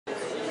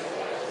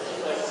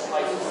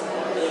evening,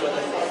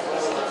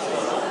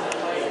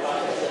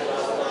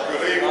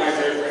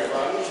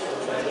 everyone.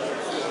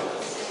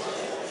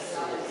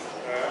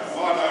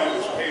 My name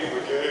is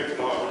Vigil, and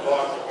I would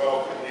like to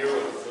welcome you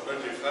and the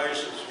familiar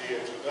faces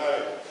here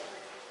today.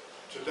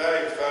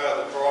 Today,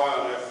 Father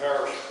Brian, our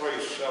parish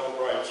priest,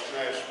 celebrates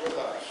Mass with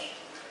us.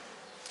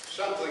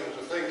 Something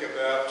to think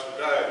about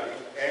today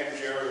and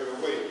during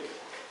the week.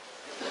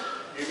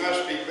 You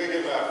must be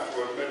big enough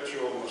to admit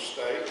your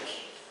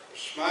mistakes,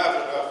 smart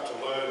enough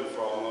to learn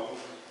from them,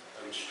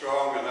 and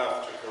strong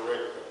enough to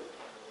correct them.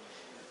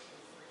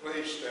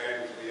 Please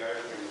stand for the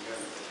opening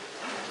hymn.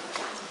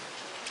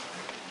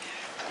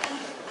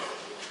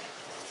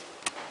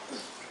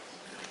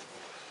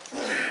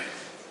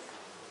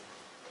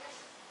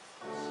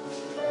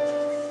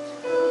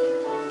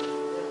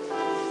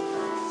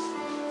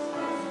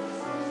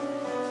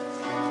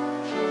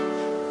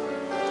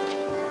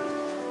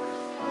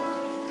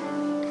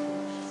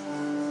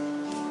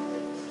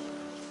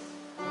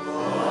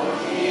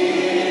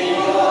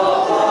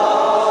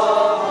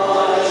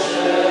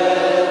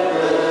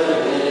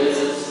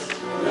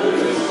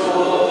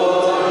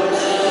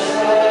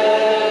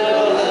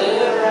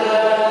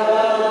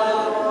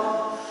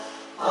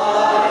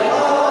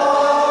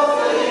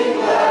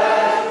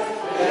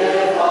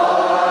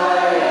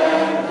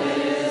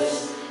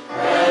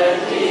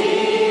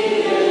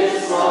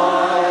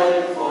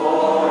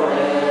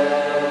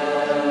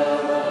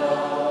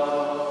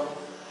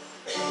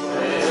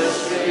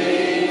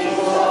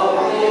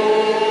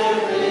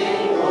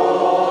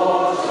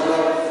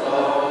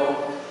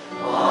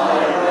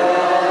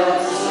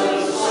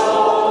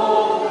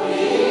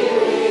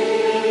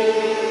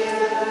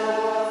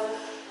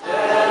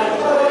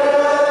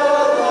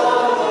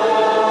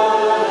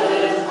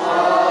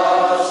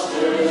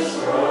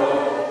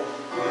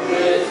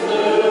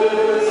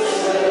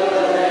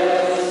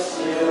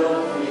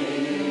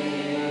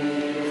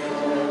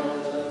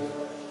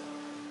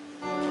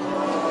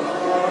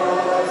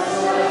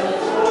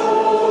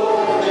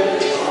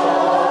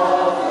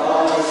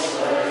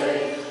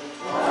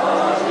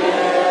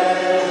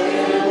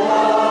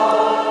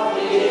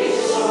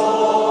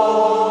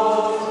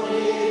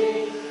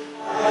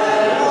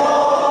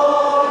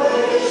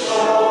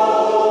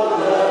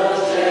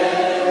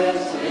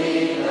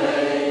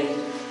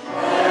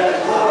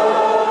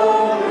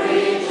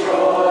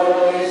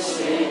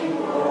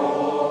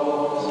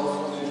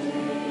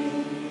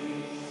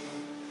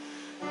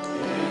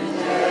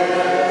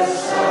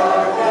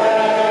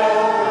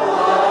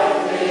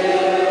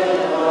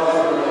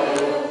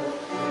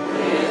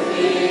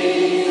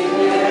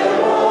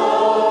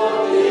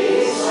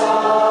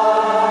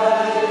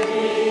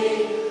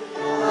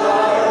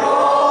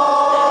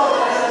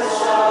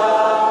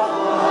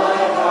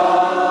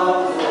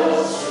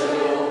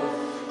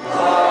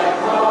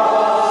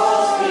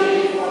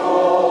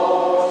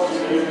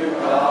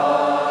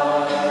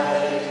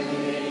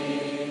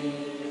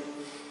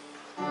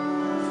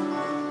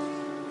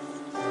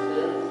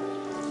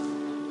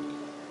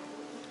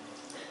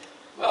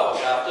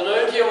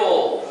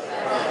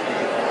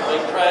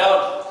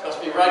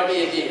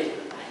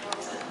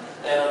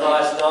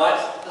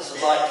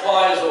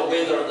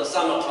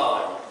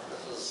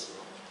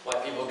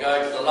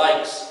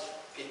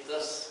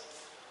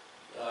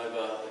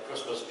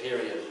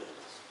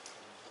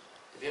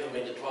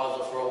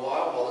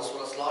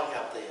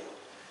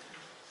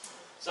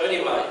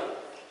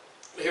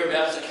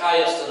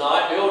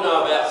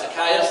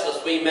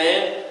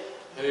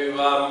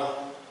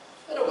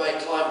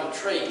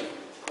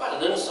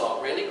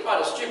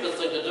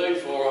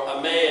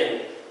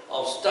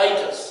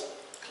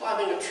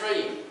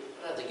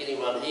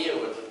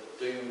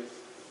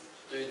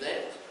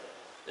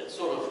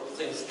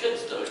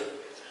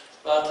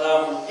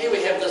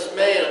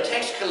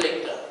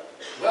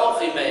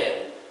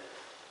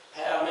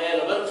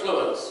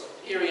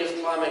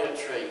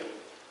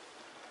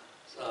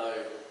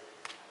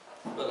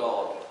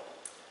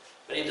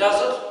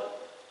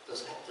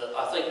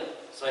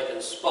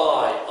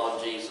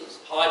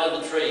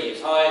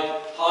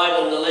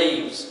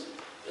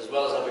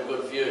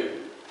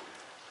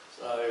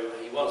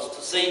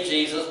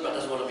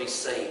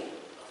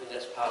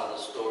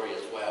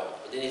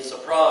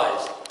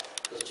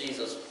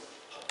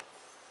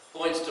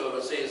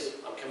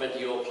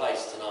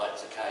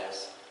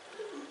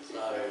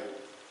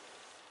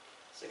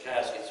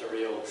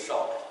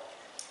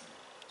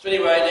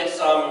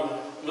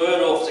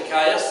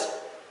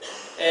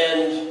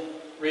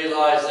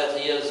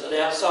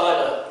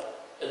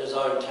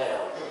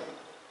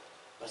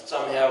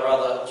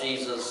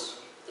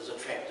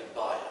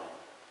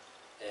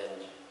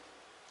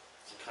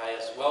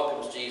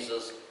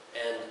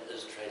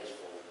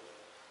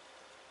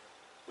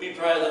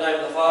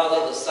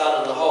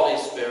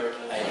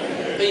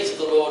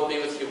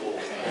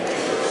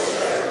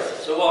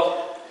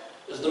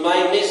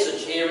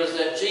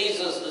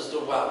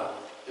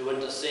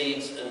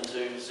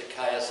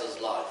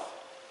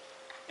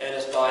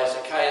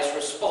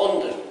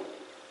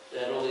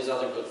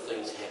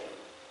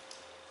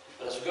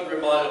 But it's a good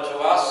reminder to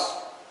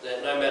us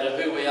that no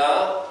matter who we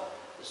are,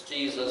 It's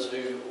Jesus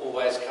who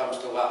always comes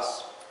to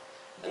us.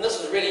 And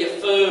this is really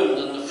affirmed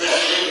in the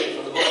first reading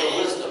from the Book of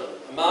Wisdom,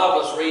 a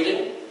marvellous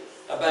reading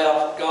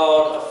about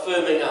God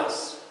affirming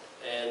us,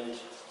 and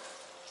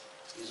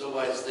He's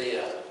always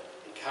there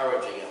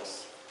encouraging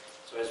us.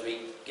 So as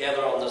we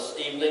gather on this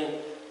evening,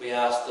 we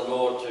ask the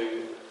Lord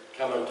to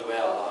come into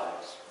our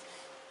lives.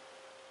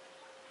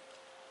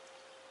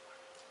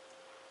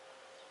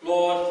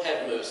 Lord,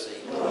 have mercy.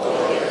 Lord,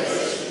 have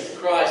mercy.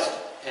 Christ,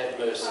 have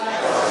mercy. Christ,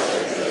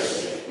 have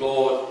mercy.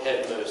 Lord,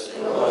 have mercy.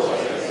 Lord,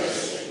 have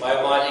mercy. May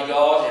Almighty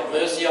God have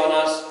mercy on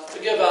us,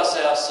 forgive us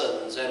our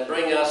sins, and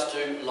bring us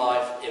to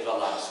life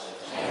everlasting.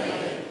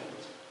 Amen.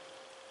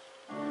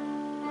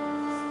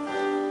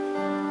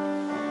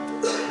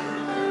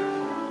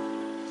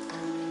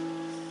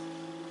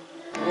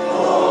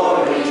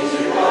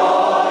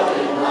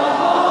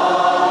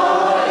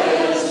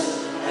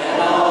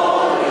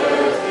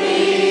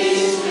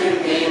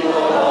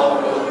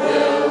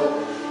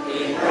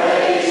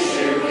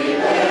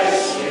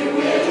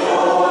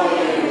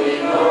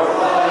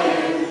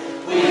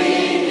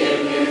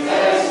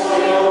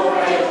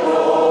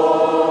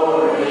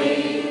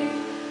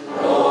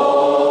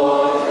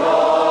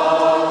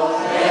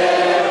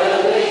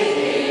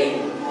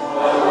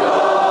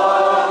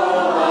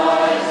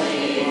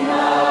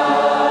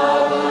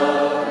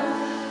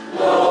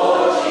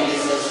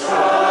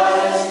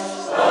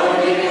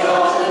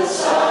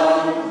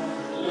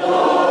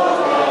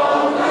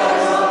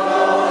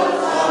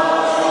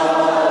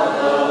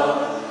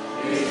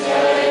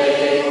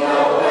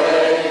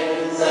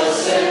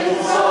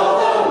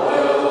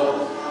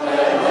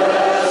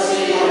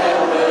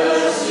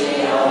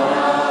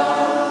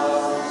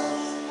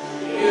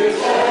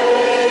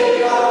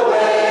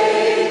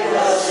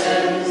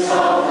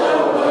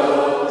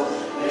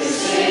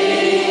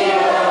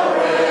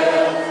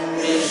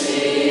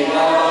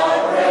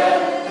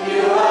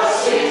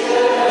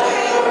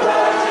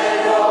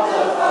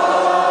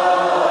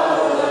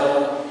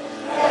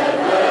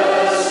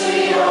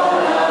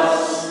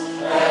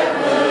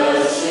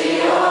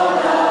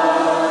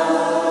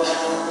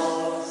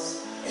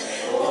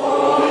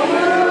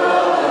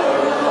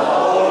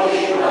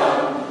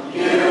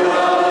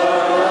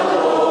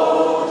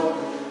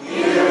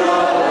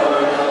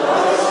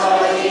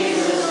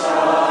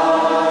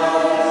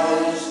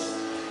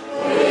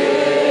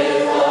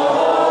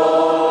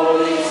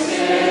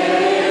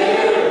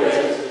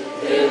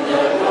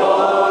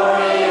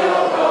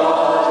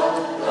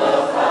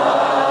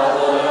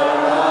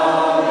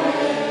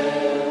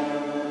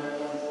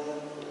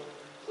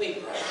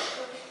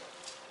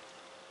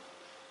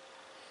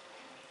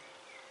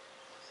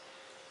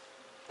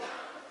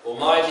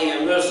 Almighty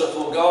and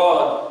merciful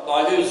God,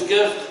 by whose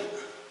gift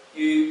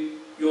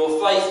your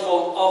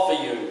faithful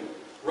offer you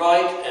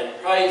right and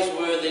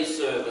praiseworthy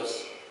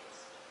service,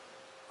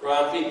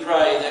 grant, we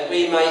pray, that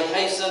we may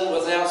hasten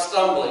without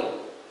stumbling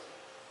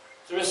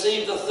to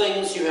receive the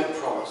things you have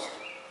promised.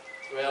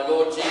 Through our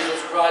Lord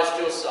Jesus Christ,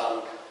 your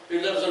Son,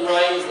 who lives and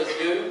reigns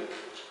with you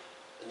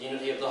in the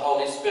unity of the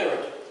Holy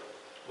Spirit,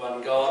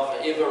 one God,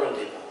 for ever and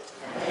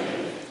ever.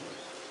 Amen.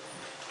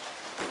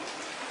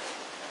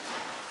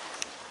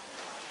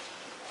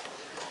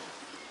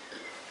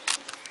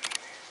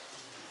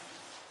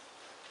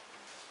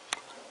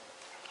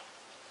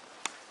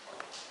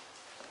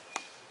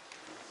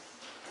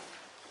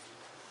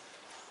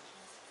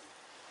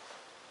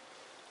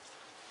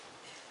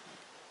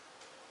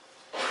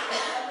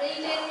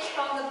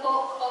 From the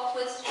Book of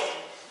Wisdom.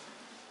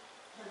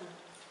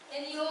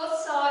 In your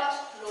sight,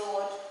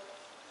 Lord,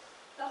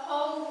 the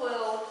whole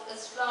world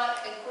is like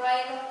a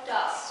grain of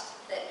dust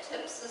that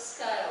tips the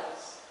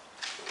scales,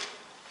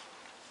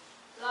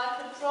 like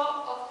a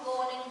drop of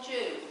morning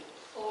dew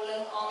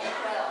falling on the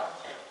ground.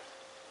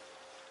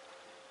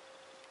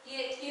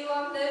 Yet you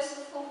are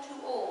merciful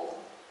to all,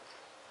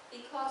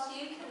 because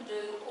you can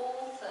do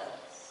all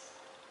things,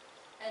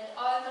 and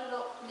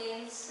overlook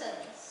men's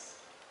sins,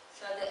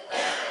 so that they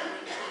can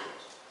repent.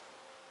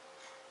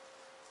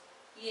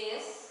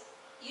 Yes,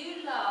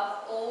 you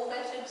love all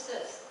that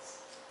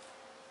exists.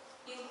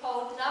 You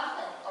hold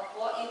nothing of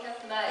what you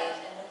have made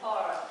in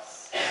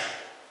abhorrence.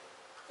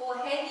 For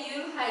had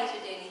you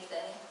hated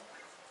anything,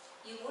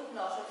 you would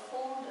not have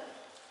formed it.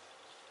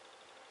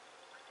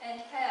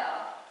 And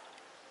how,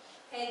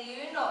 had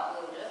you not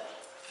willed it,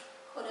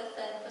 could a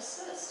thing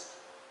persist?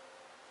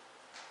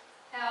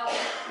 How is it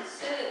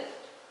preserved,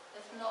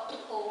 if not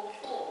called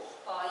forth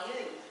by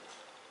you?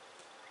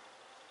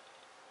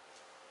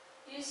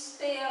 You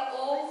spare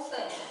all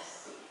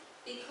things,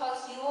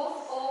 because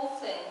all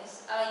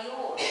things are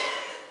yours,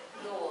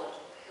 Lord,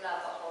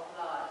 lover of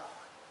life.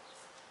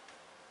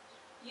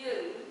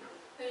 You,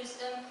 whose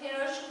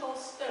imperishable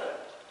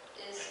spirit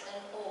is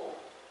in all.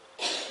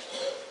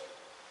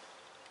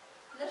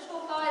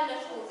 Little by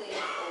little,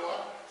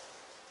 therefore,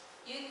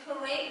 you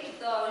correct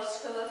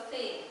those who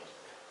offend.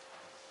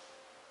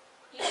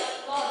 You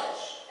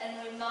admonish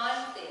and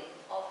remind them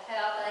of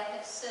how they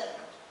have sinned,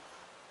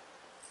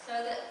 so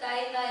that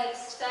they may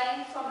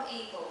abstain from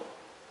evil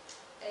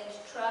and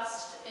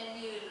trust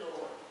in you,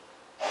 Lord.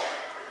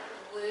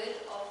 The word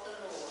of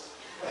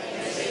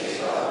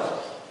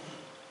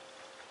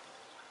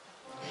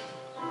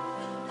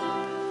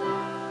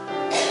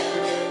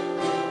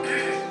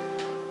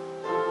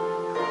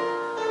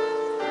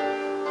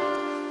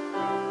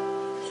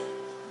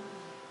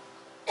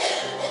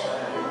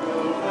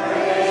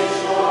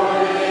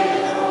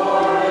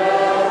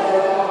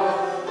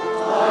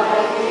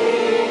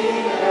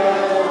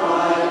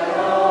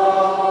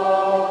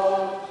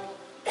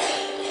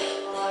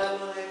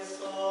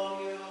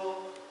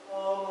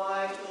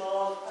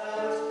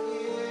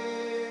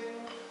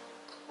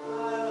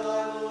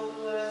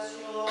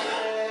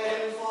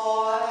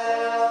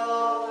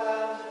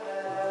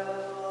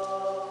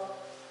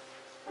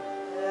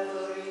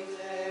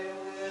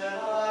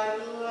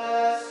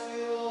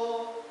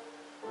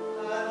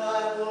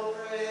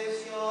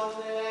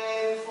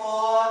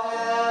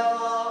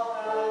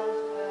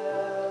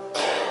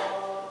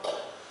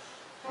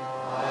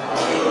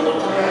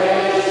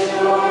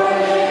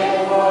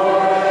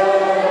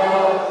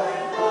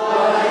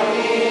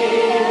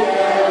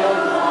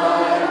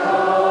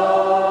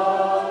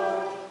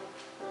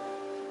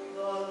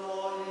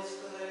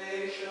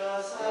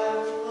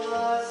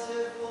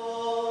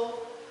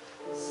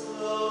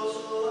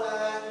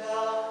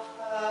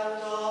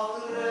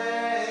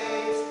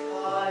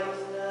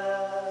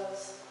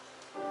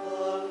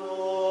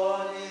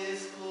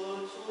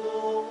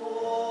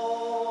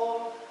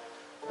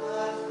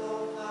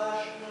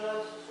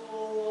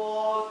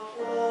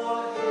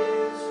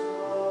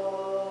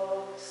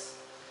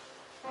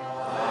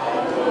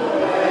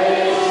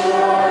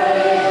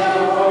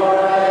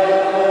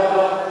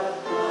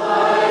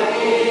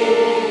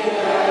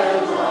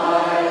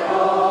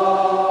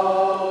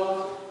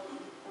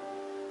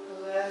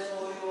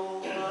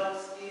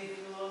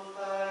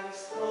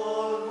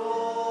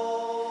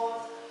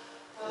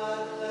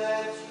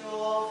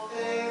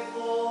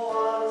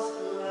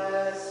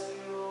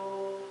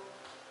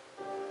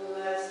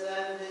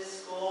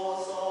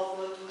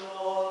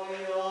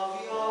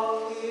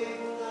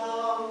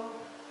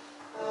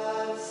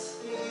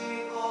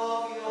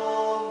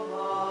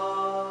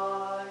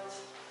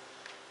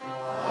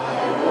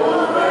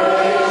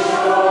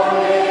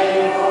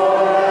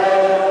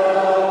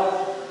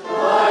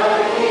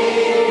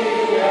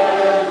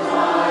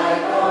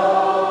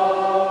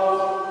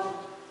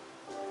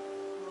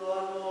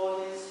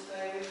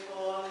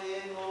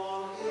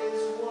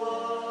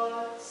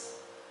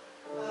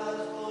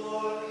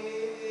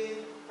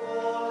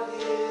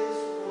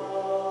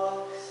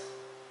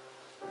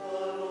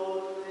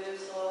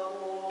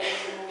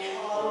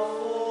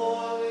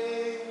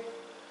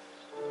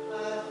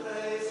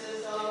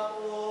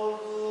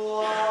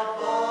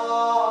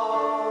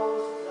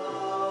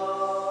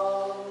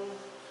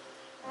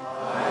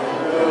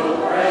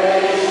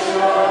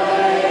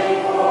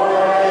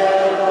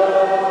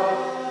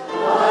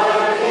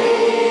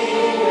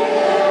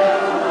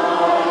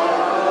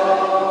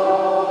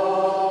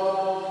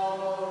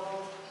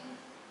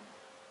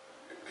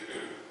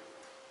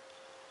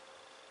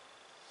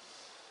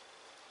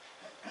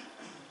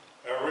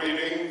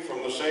reading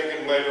from the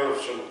second letter of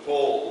St.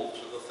 Paul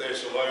to the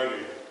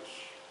Thessalonians.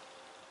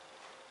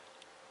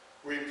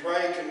 We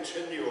pray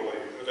continually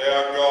that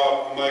our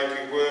God will make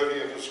you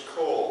worthy of his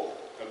call,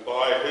 and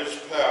by his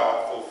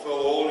power fulfill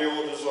all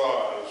your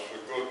desires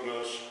for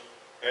goodness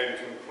and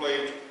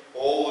complete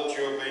all that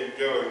you have been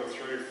doing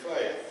through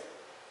faith.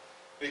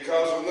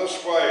 Because in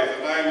this way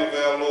the name of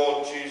our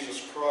Lord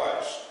Jesus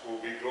Christ will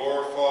be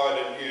glorified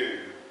in you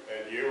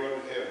and you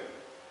in him,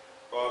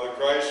 by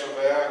the grace of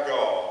our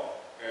God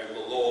and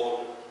the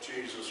Lord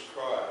Jesus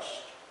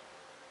Christ.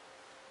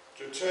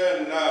 To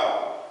turn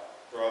now,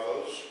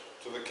 brothers,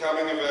 to the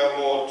coming of our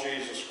Lord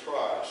Jesus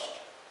Christ,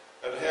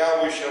 and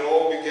how we shall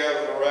all be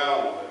gathered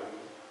around him,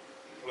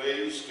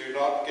 please do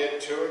not get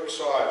too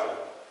excited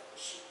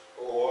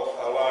or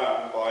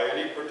alarmed by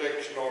any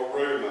prediction or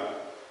rumour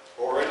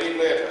or any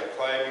letter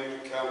claiming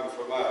to come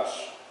from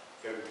us,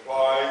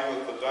 implying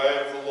that the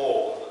day of the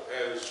Lord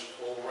has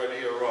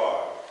already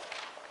arrived.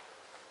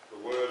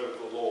 The word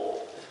of the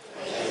Lord.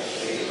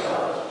 Thanks be to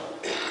God.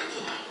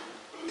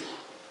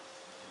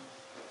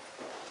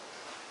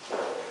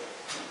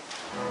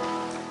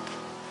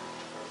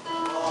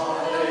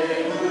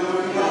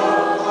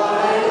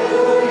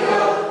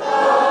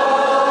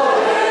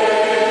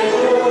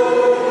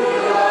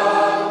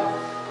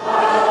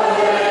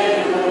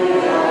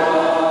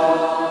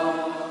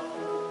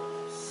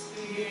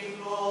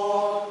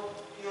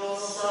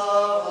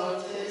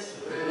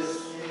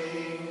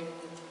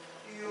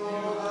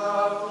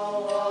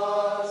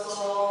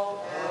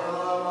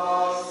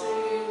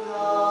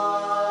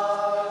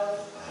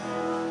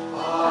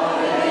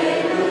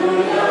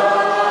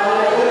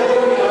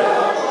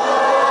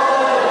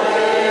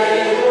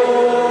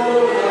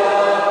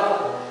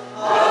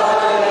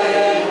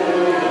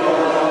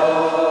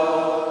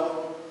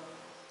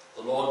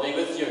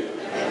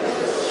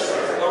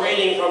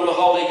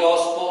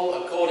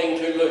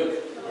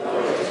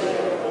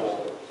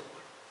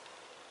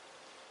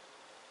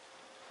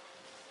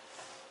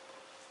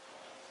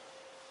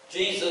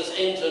 Jesus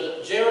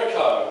entered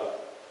Jericho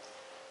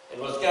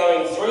and was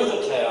going through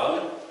the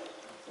town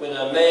when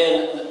a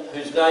man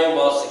whose name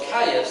was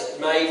Zacchaeus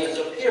made his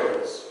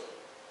appearance.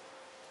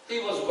 He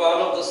was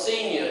one of the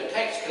senior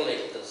tax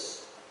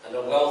collectors and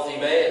a wealthy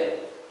man.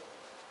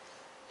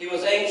 He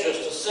was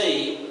anxious to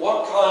see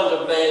what kind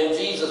of man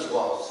Jesus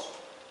was,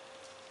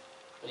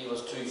 but he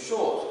was too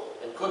short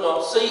and could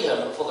not see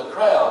him for the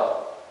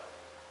crowd.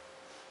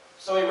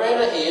 So he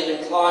ran ahead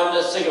and climbed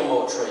a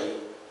sycamore tree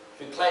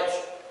to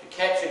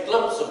catch a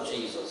glimpse of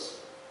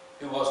Jesus,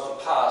 who was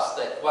to pass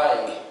that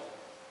way.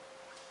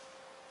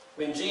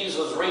 When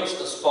Jesus reached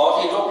the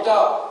spot, he looked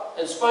up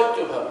and spoke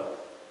to him.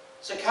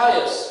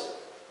 "Zacchaeus,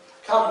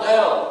 come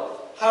down,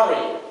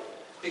 hurry,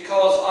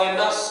 because I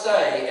must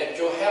stay at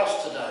your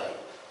house today."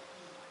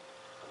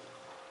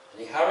 And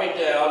he hurried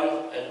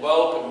down and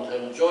welcomed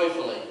him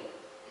joyfully.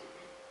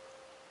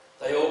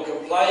 They all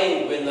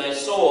complained when they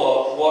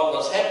saw what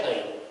was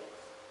happening.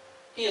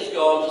 "He has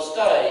gone to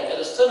stay at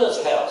a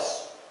sinner's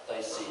house,"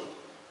 they said.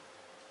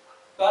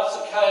 But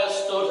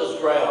Zacchaeus stood his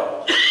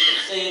ground and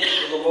said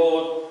to the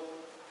Lord,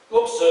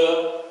 "Look,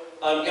 sir,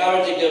 I'm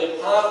going to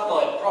give half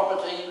my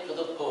property to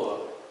the poor.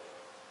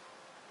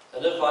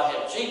 And if I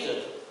have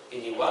cheated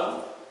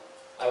anyone,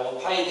 I will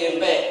pay them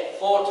back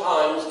 4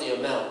 times the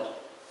amount."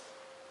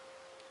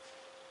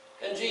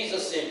 And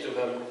Jesus said to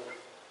him,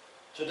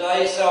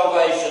 "Today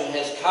salvation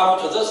has come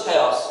to this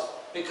house,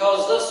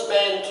 because this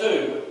man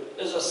too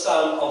is a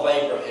son of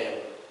Abraham.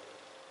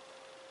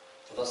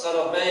 For the Son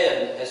of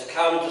Man has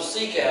come to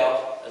seek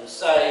out and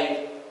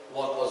save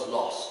what was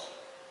lost."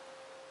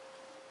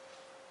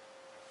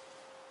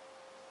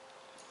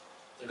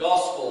 The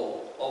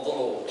Gospel of the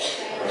Lord.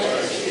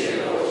 Praise to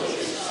you, Lord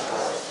Jesus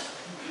Christ.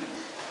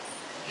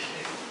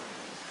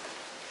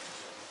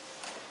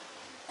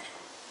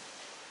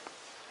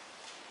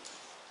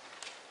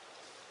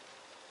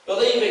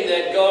 Believing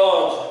that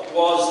God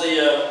was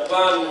the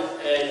one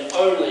and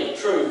only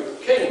true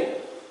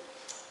King,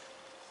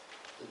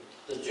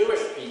 the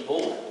Jewish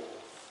people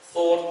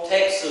thought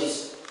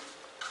taxes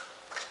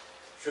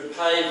should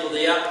pay for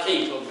the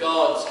upkeep of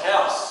God's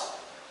house,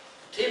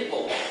 the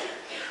temple.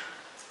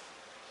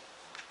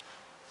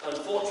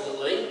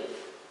 Unfortunately,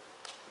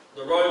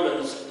 the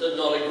Romans did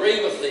not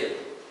agree with them.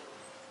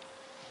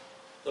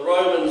 The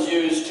Romans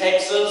used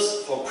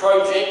taxes for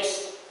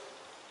projects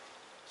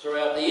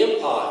throughout the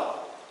empire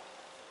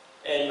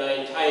and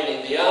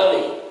maintaining the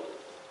army.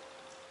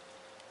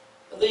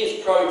 And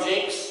these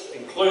projects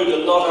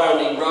included not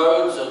only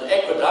roads and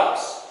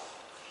aqueducts,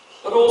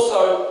 but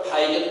also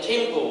pagan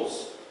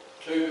temples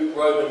to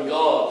Roman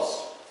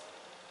gods.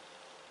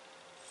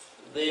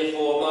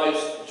 Therefore,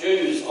 most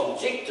Jews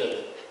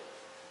objected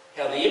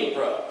how the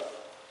emperor,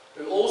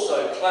 who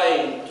also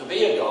claimed to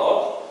be a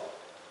god,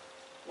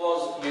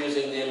 was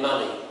using their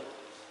money.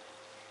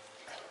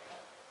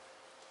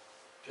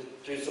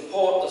 To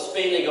support the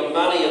spending of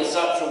money in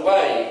such a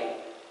way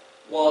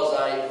was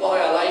a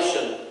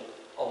violation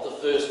of the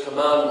first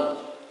commandment.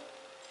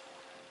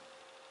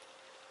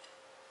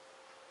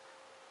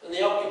 In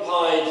the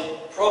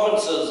occupied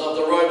provinces of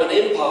the Roman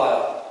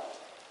Empire,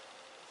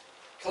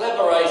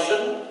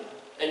 Collaboration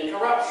and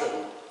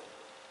corruption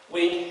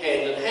went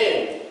hand in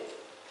hand,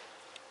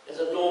 as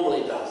it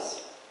normally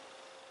does.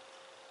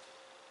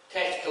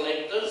 Tax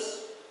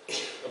collectors,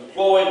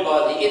 employed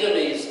by the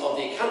enemies of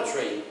their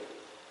country,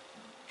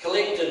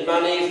 collected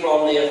money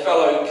from their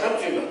fellow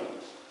countrymen.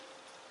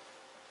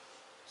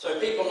 So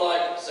people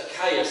like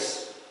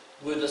Zacchaeus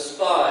were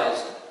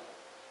despised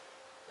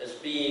as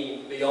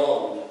being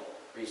beyond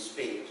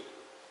respect.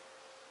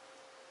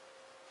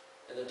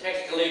 And the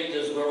tax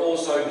collectors were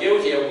also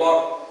guilty of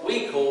what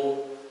we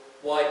call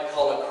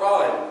white-collar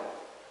crime.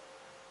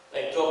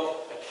 They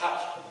took a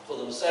cut for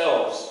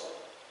themselves.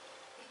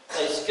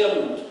 They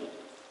skimmed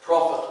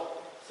profit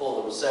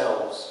for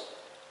themselves.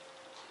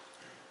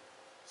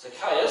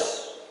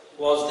 Zacchaeus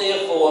was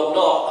therefore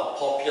not a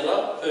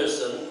popular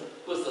person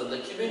within the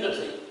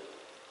community.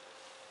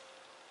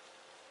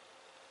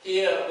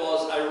 Here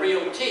was a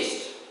real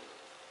test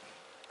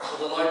for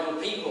the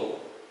local people.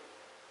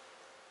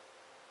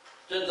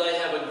 Did they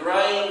have a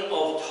grain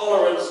of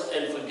tolerance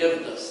and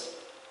forgiveness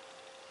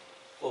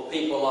for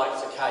people like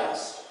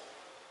Zacchaeus?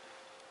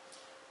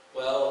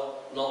 Well,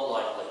 not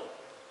likely.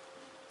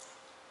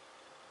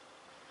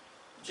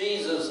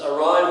 Jesus'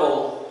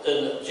 arrival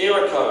in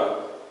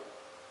Jericho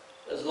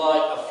is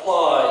like a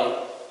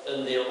fly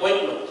in their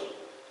ointment.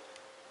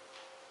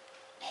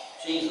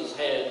 Jesus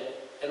had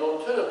an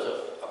alternative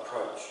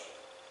approach.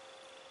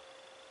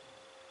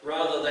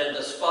 Rather than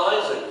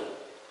despising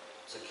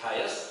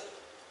Zacchaeus,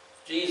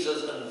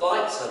 Jesus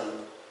invites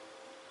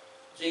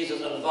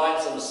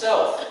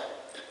himself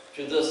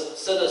to this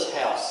sinner's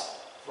house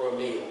for a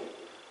meal.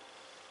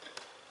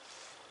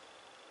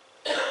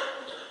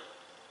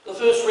 The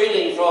first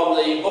reading from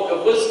the Book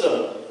of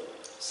Wisdom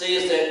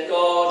says that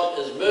God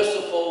is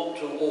merciful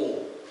to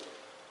all.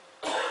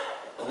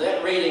 And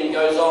that reading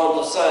goes on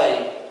to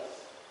say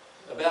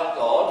about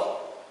God,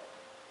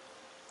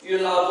 you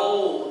love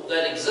all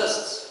that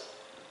exists.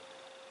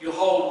 You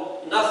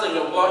hold nothing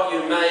of what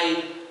you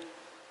made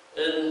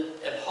in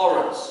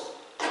abhorrence.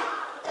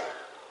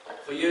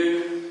 For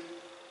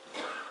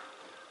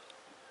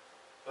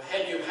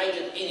had you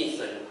hated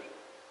anything,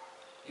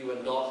 you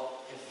would not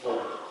have formed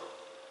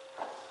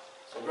it.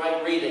 It's a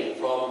great reading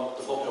from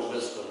the Book of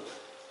Wisdom,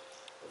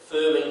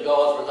 affirming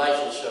God's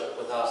relationship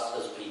with us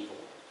as people.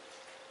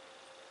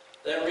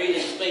 That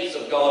reading speaks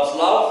of God's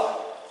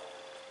love,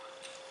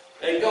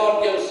 and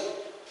God gives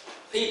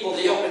people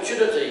the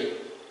opportunity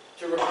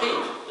to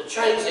repent, to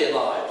change their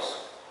lives,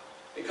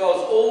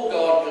 because all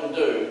God can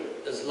do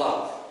is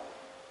love.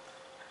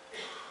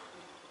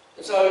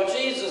 And so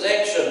Jesus'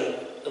 action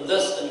in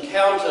this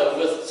encounter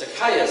with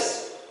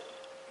Zacchaeus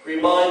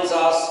reminds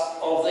us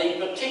of the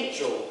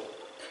potential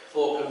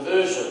for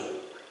conversion.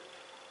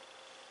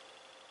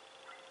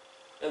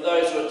 And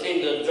those who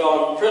attended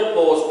John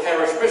Pridmore's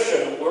parish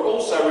mission were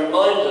also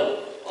reminded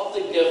of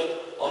the gift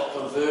of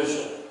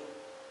conversion.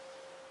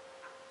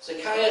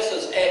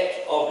 Zacchaeus'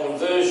 act of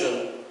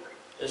conversion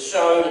is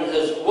shown in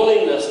his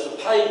willingness to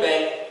pay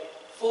back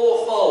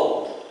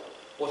fourfold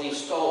what he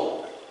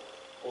stole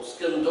or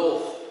skimmed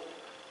off,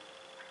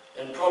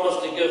 and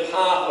promised to give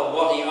half of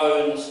what he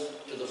owns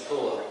to the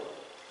poor.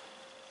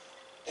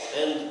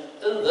 And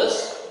in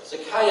this,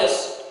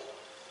 Zacchaeus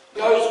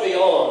goes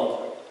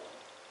beyond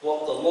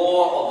what the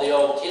law of the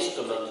Old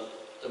Testament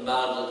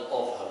demanded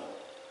of him.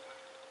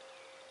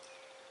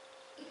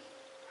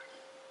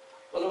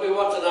 Well, if we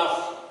watch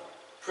enough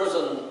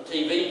prison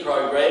TV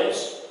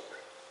programs,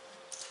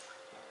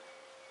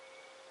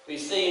 we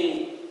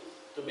seem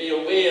to be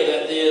aware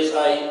that there's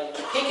a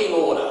pecking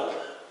order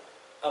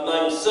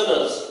among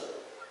sinners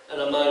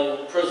and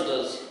among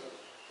prisoners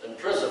in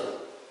prison.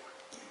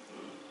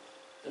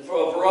 And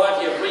for a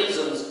variety of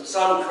reasons,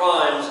 some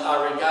crimes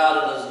are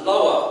regarded as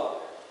lower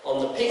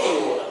on the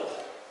pecking order.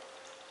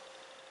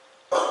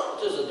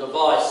 It is a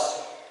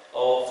device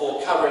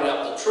for covering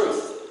up the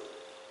truth,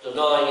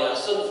 denying our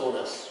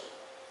sinfulness.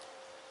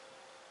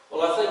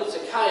 Well, I think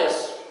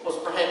Zacchaeus was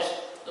perhaps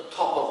the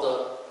top of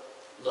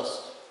the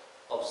list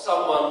of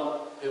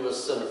someone who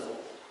was sinful.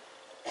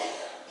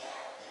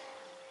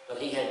 But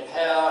he had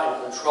power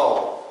and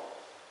control.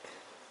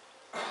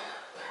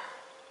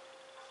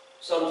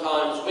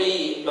 Sometimes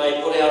we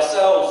may put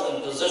ourselves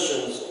in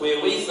positions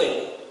where we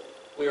think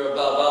we're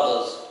above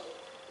others,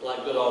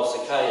 like good old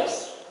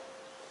Zacchaeus.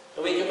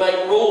 And we can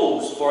make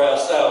rules for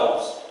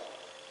ourselves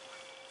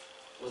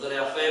within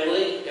our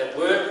family, at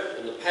work,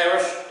 in the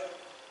parish,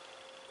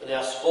 in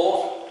our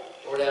sport,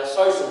 or in our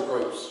social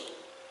groups.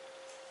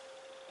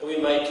 And we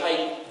may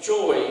take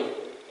joy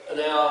in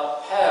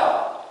our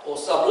power or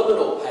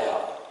subliminal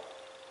power.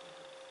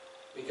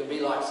 We can be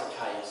like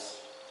Zacchaeus.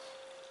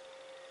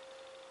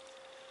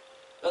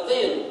 But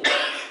then,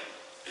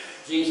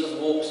 Jesus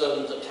walks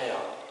into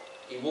town.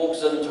 He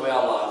walks into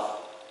our life.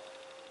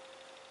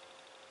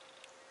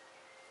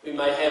 We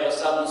may have a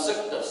sudden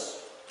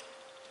sickness,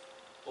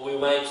 or we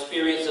may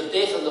experience a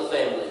death in the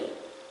family,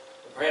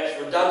 or perhaps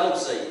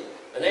redundancy,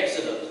 an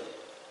accident.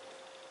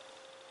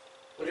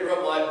 Whatever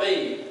it might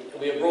be, and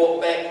we are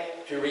brought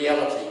back to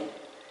reality.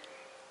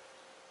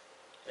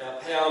 Our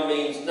power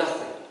means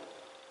nothing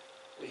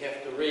we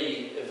have to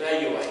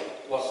re-evaluate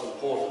what's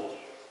important.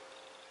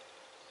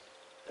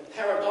 And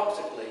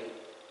paradoxically,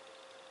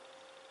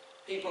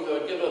 people who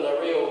are given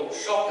a real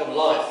shock in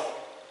life,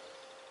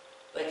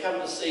 they come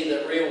to see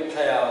that real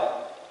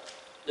power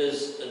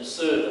is in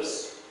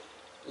service,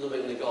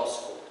 living the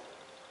gospel.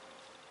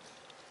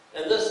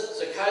 And this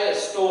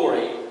Zacchaeus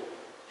story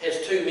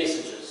has two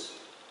messages.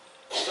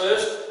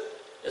 First,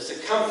 it's a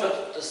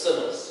comfort to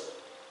sinners,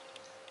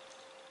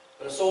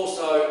 but it's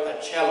also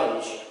a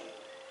challenge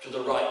to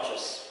the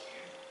righteous.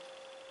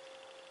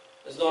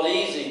 It's not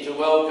easy to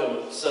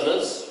welcome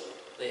sinners,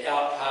 the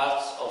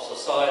outcasts of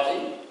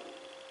society,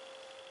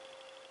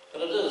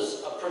 but it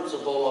is a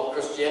principle of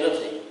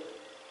Christianity.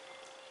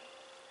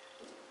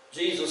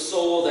 Jesus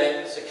saw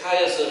that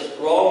Zacchaeus'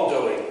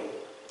 wrongdoing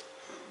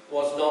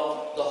was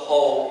not the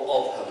whole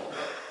of him,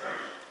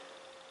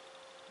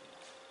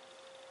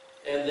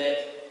 and that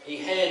he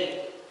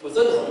had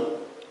within him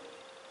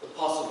the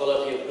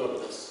possibility of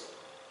goodness.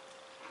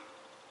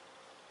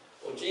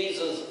 Well,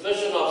 Jesus'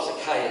 vision of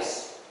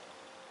Zacchaeus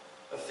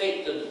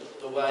affected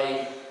the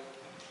way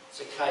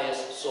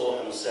Zacchaeus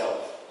saw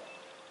himself.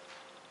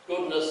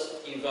 Goodness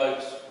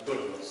evokes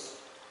goodness.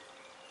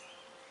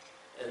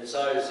 And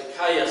so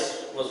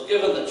Zacchaeus was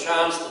given the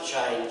chance to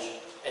change,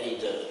 and he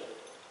did.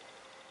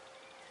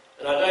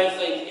 And I don't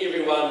think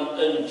everyone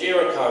in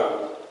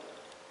Jericho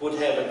would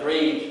have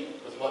agreed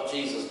with what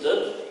Jesus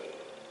did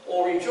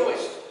or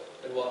rejoiced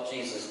in what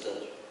Jesus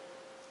did,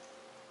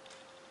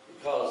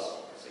 because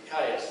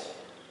Zacchaeus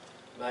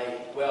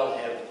may well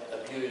have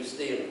abused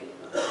them.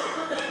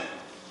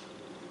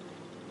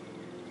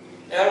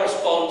 Our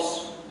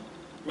response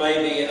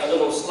may be a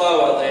little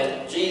slower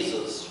than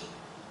Jesus,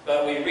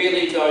 but we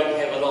really don't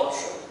have an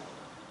option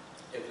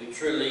if we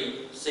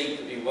truly seek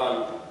to be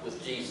one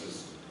with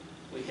Jesus.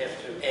 We have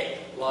to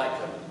act like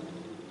him.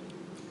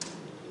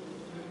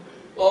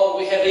 Well,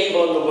 we have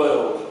evil in the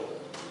world.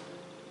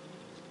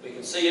 We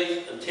can see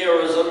it in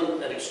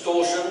terrorism and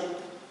extortion.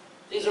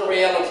 These are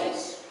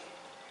realities.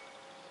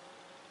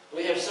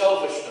 We have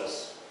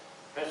selfishness,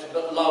 perhaps a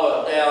bit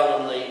lower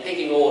down in the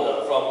pecking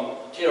order from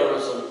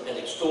terrorism and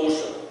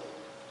extortion.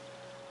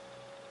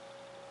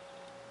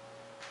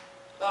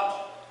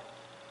 But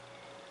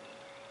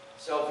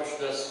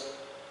selfishness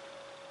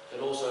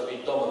can also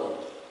be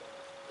dominant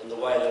in the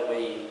way that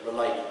we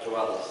relate to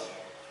others.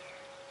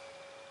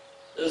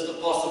 Is the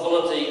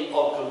possibility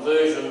of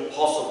conversion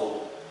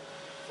possible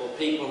for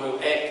people who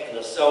act in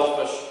a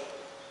selfish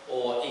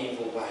or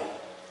evil way?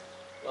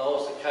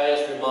 Well,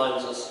 Zacchaeus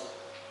reminds us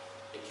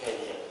it can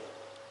happen.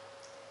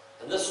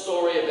 And this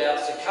story about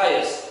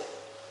Zacchaeus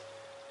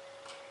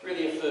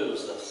really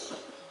affirms this.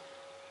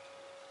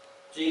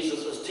 Jesus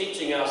is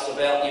teaching us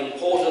about the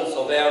importance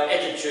of our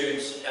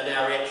attitudes and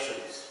our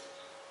actions.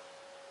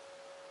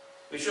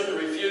 We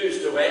shouldn't refuse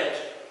to act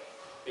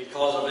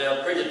because of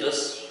our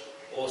prejudice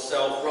or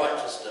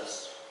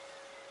self-righteousness.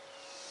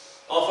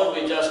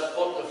 Often we just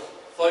put the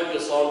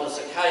focus on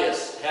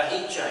Zacchaeus, how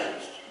he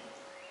changed.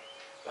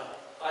 But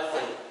I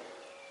think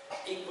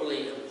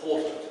equally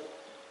important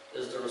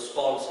is the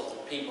response of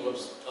the people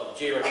of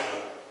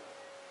Jericho.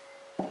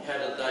 How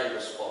did they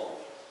respond?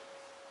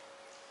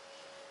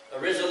 A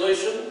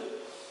resolution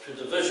to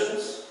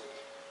divisions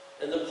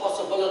and the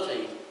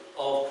possibility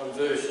of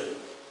conversion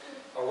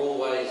are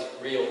always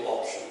real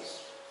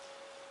options.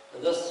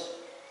 And this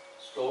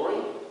story,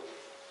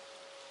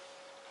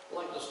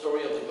 like the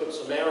story of the Good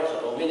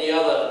Samaritan or many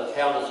other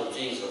encounters of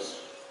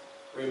Jesus,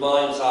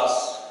 reminds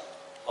us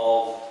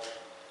of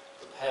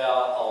the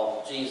power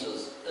of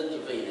Jesus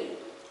intervening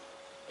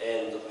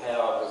and the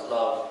power of his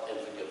love and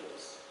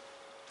forgiveness.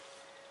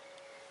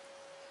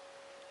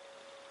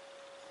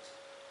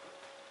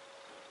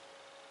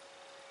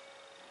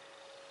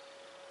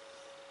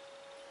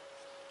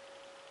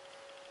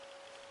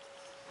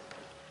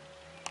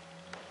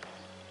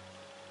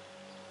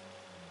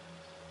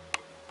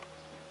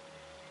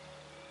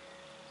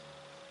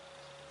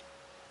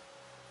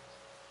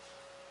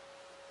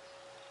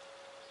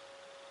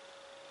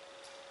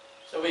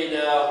 So we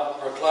now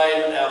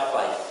proclaim our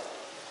faith.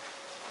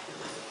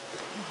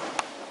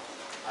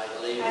 I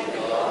believe in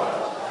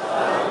God,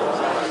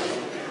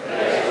 Almighty,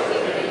 creator of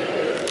heaven and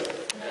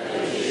earth,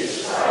 and in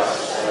Jesus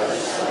Christ,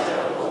 His Son,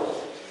 our Lord,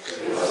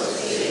 who was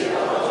conceived by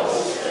the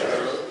Holy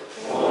Spirit,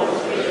 born of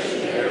the Virgin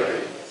Mary,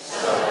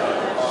 suffered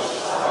under Pontius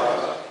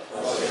Pilate,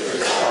 was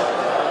crucified,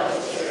 died,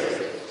 and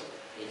buried.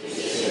 He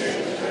descended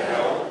into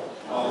hell.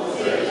 On the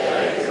third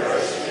day he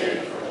rose again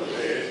from the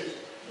dead.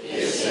 He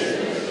ascended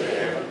into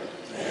heaven,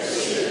 and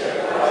seated at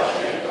the right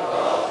hand of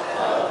God,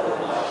 Father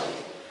Almighty.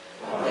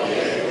 From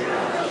there he will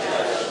come to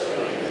judge the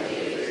living and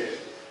the dead.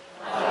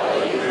 I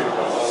believe in the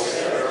Holy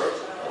Spirit,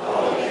 the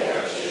Holy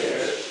Catholic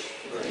Church,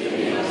 the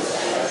communion of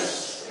saints,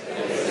 the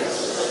forgiveness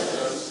of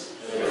sins,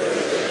 the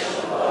resurrection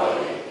of the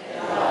body,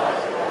 and life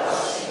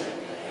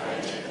everlasting.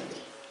 Amen.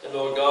 And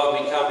Lord God,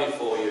 we come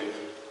before you.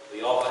 We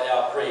offer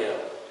our prayer.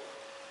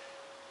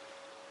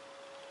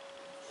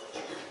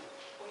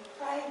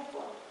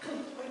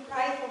 We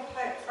pray for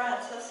Pope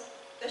Francis,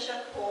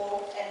 Bishop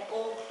Paul, and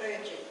all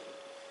clergy.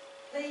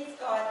 Please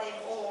guide them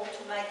all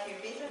to make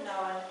make you better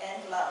known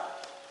and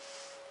loved.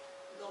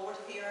 Lord,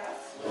 hear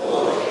us.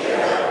 Lord, hear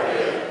our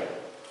prayer.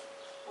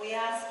 We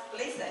ask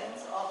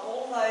blessings on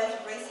all those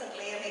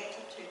recently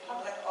elected to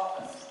public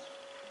office.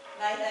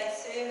 May they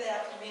serve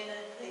our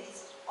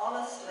communities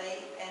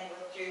honestly and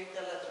with due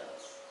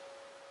diligence.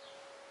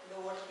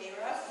 Lord, hear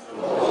us.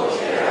 Lord,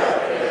 hear our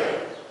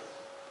prayer.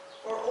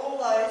 For all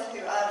those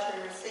who are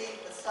to receive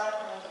the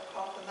sacrament of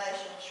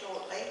confirmation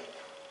shortly,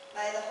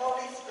 may the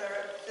Holy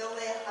Spirit fill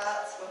their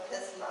hearts with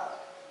his love.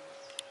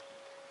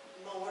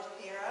 Lord,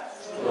 hear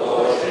us.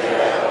 Lord,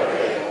 hear our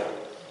prayer.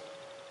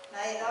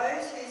 May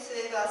those who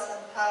serve us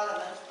in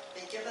Parliament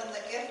be given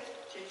the gift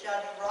to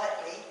judge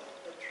rightly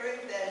the true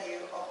value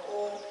of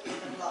all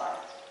human life.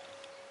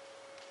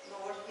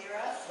 Lord, hear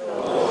us.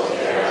 Lord,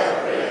 hear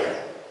our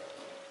prayer.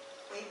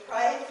 We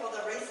pray for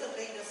the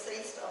recently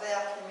deceased of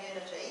our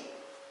community,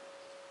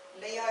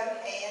 Leo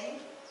Hand,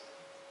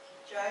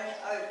 Joan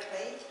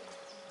Oakley,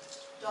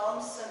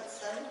 Don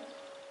Simpson,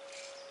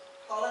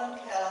 Colin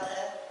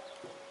Callagher,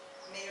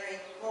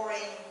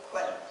 Maureen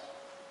Quinn.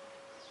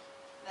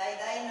 May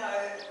they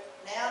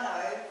now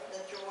know the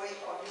joy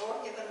of your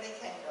heavenly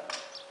kingdom.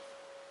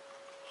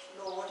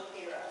 Lord,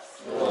 hear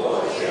us.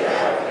 Lord, hear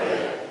our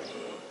prayer.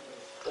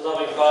 The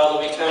loving Father,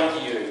 we come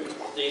to you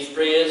with these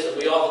prayers and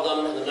we offer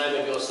them in the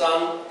name of your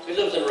Son, who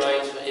lives and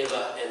reigns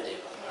forever and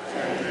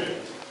ever.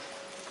 Amen.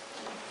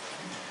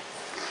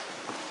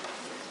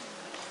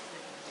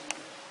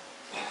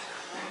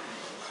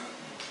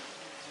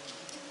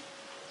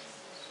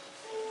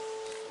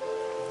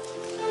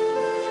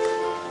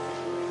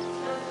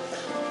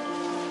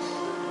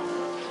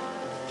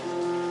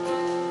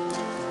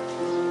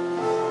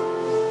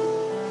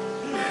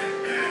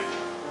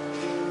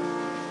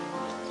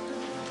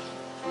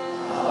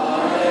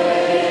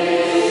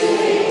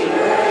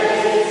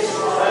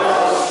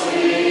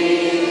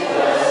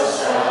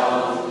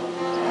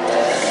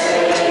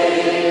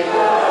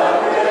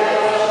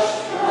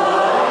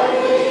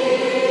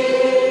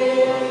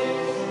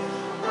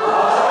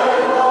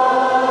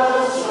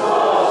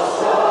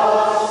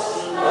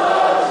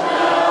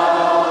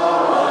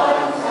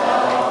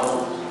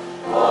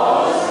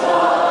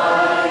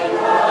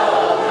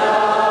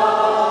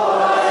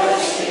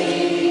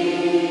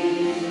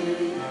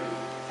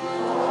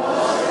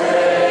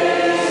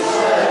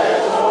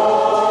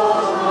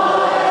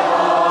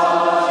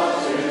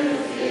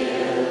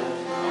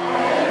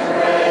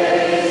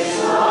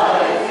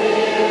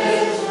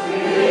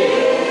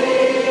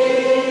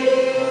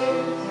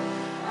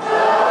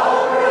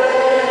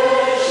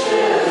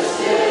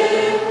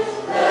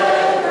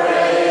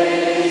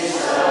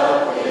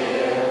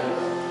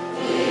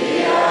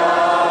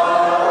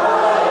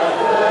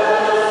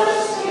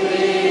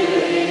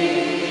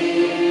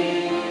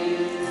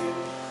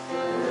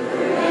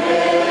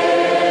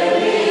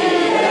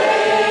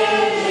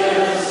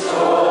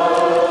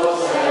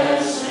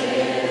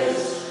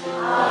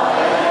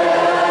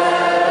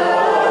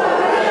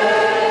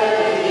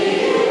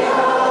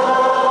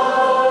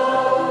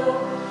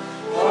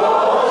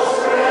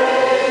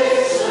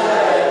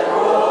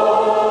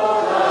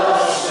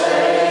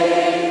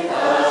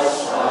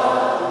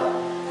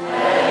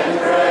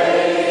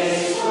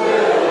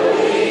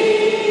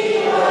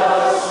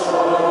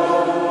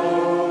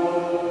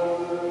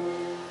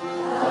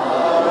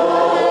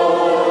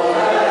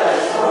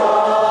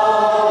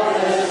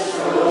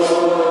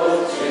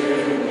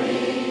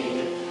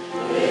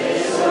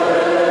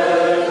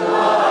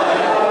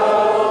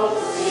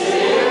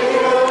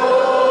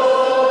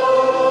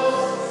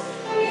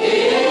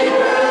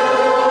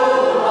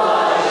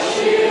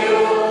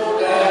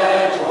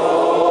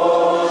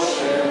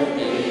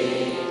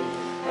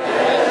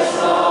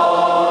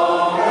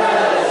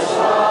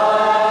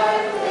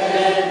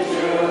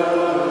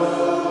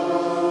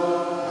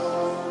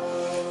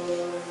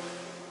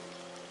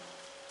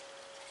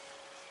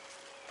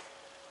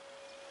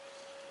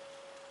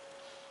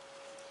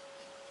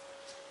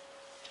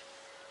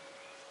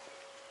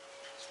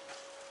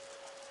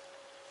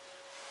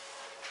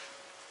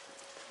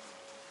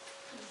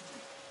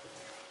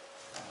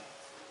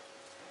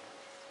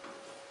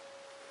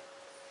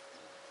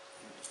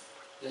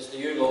 Blessed are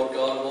you, Lord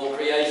God of all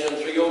creation.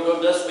 Through your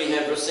goodness we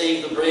have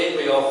received the bread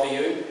we offer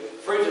you,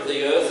 fruit of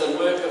the earth and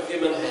work of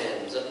human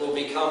hands. It will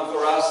become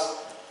for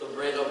us the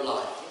bread of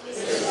life.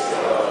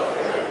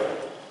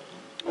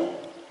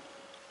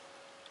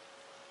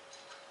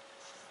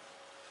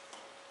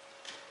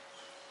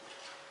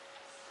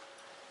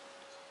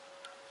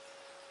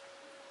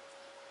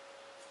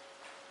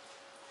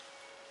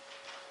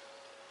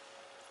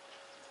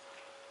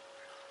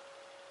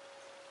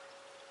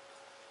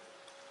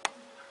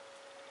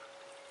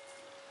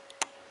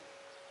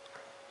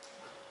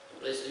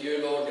 Blessed are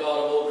you, Lord God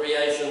of all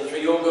creation. Through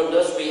your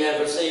goodness we have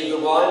received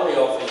the wine we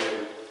offer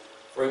you,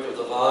 fruit of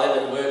the vine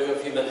and work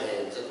of human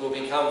hands. It will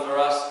become for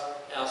us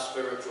our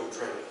spiritual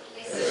drink.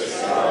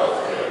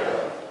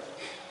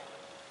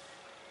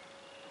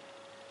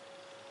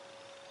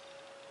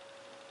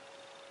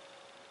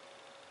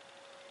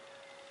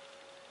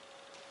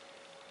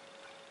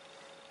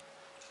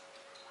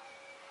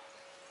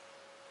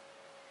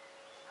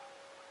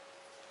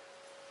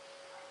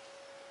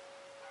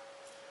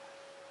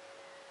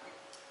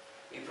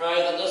 pray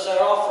that this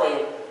our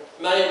offering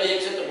may be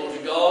acceptable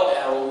to God,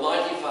 our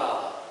Almighty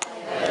Father.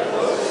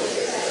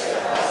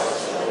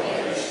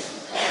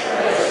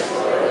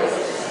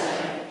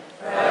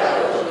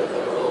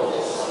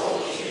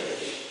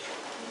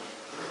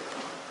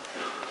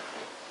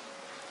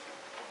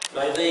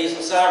 May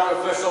these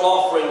sacrificial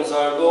offerings,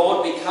 O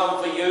Lord,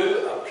 become for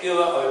you a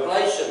pure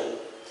oblation,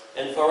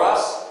 and for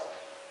us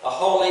a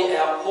holy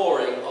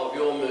outpouring of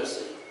your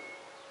mercy.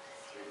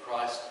 Through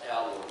Christ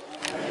our Lord.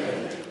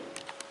 Amen.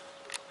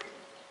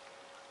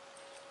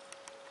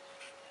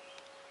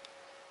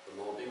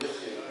 The Lord be with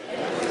you.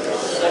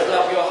 Lift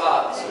up your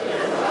hearts.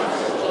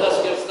 Let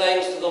us give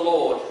thanks to the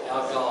Lord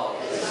our God.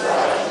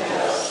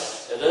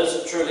 It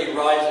is truly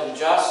right and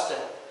just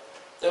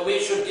that we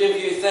should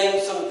give you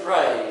thanks and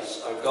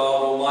praise, O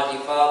God, Almighty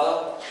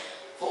Father,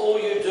 for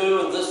all you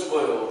do in this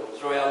world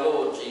through our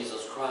Lord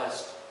Jesus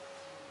Christ.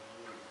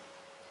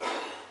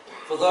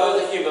 For though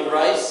the human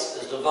race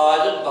is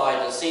divided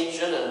by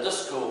dissension and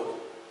discord,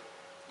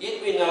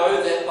 yet we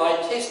know that by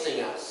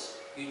testing us,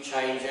 you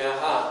change our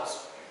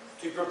hearts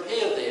to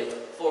prepare them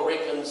for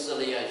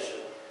reconciliation.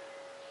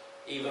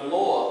 Even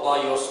more,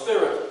 by your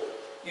Spirit,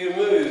 you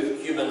move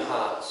human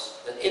hearts,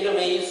 that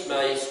enemies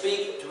may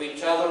speak to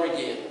each other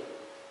again,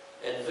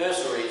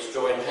 adversaries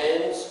join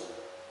hands,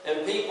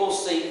 and people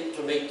seek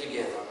to meet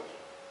together.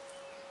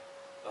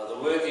 By the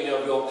working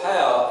of your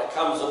power, it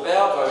comes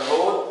about, O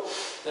Lord,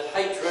 that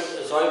hatred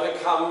is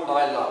overcome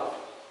by love,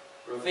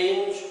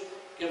 revenge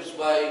gives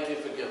way to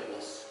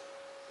forgiveness,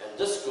 and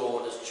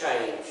discord is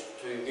changed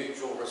to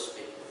mutual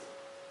respect.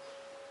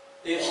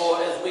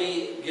 Therefore, as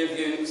we give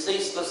you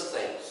ceaseless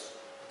thanks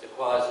with the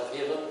choirs of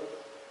heaven,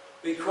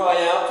 we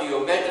cry out to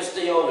your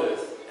majesty on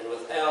earth, and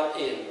without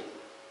end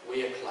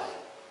we acclaim.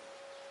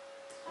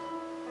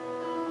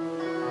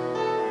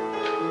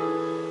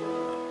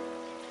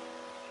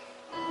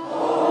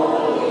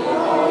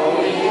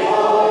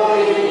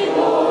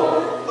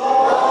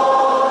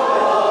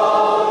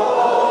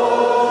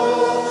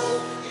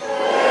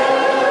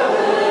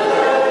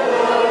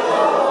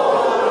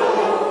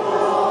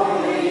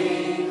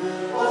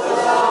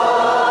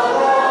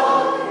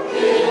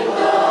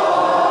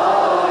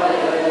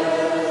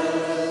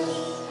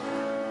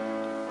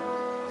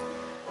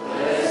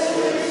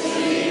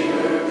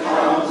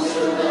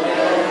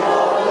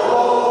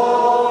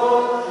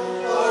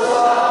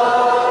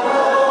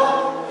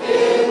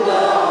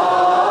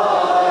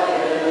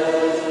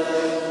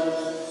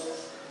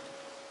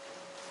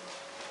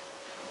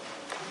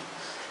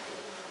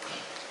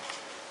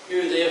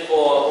 You, therefore,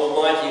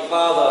 Almighty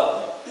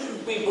Father,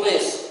 we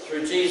bless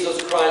through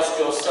Jesus Christ,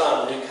 your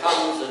Son, who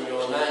comes in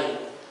your name.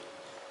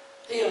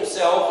 He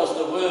himself is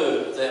the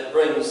word that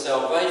brings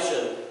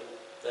salvation,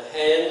 the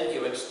hand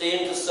you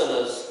extend to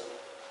sinners,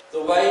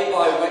 the way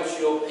by which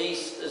your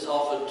peace is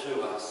offered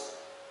to us.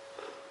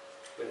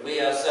 When we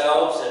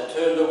ourselves had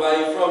turned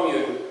away from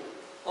you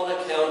on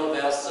account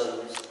of our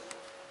sins,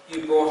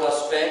 you brought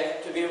us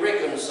back to be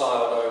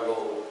reconciled, O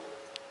Lord,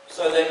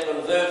 so that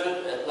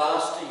converted at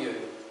last to you,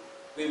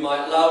 we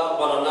might love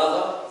one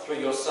another through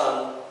your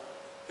Son,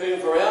 whom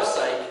for our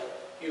sake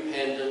you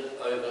handed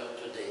over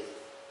to death.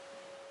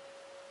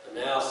 And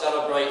now,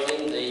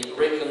 celebrating the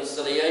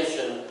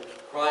reconciliation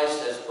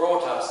Christ has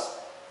brought us,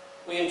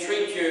 we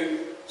entreat you,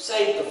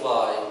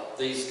 sanctify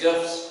these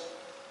gifts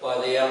by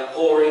the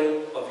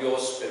outpouring of your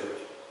Spirit,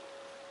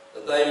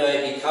 that they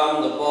may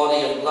become the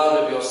body and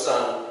blood of your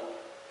Son,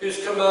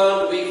 whose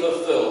command we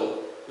fulfill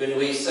when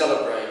we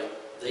celebrate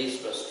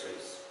these mysteries.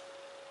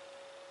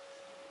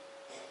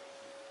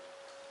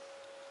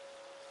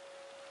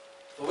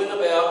 For when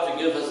about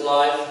to give his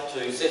life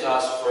to set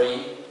us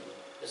free,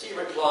 as he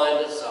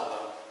reclined at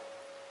supper,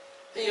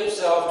 he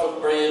himself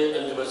took bread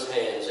into his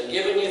hands, and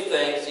giving you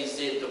thanks, he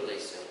said the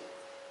blessing,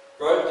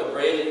 broke the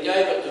bread and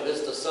gave it to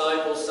his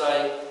disciples,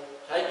 saying,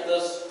 "Take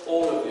this,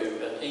 all of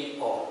you, and eat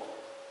of it,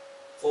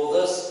 for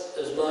this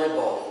is my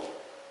body,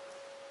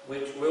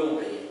 which will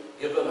be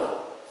given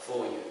up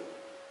for you."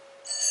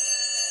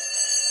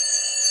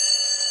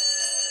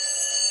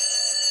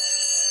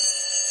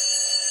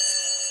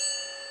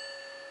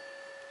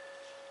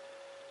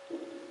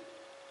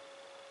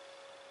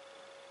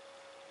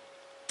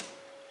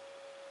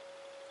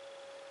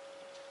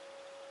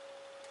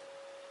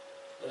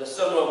 In a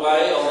similar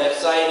way, on that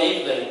same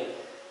evening,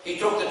 he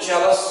took the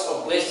chalice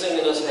of blessing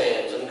in his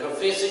hands, and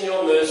confessing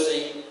your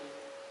mercy,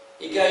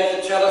 he gave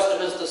the chalice to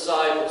his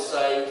disciples,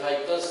 saying,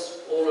 "Take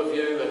this, all of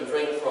you, and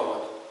drink from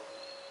it.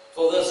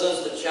 For this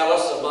is the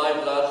chalice of my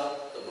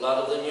blood, the blood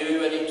of the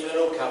new and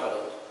eternal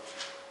covenant,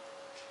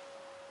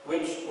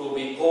 which will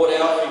be poured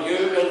out for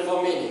you and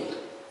for many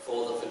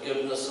for the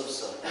forgiveness of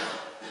sin.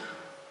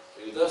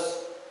 Do this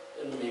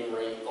in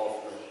memory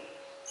of me."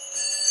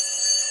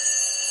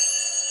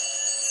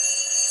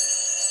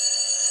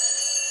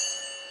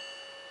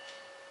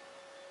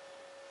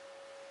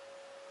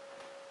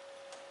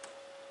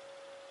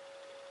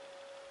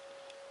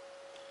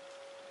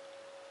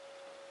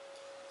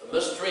 The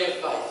mystery of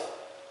faith.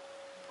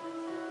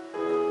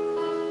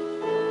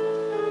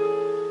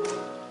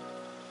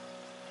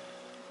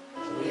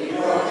 We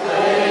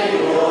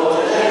proclaim your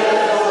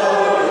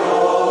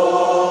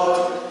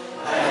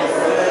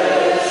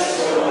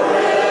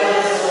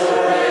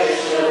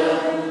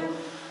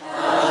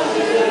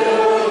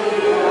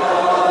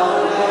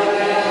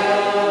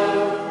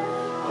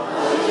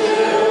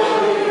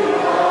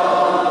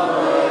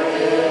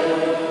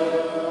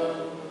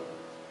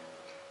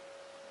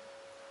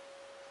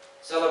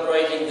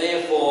celebrating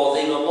therefore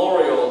the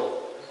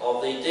memorial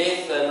of the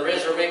death and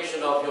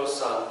resurrection of your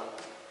Son,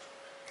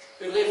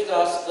 who left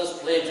us this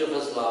pledge of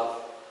his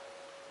love,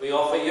 we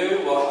offer you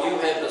what you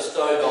have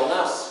bestowed on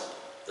us,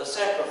 the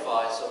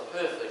sacrifice of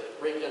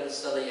perfect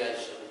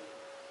reconciliation.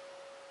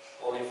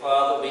 Holy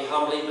Father, we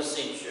humbly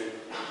beseech you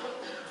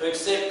to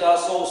accept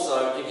us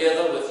also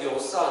together with your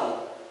Son,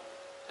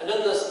 and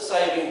in this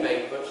saving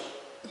banquet,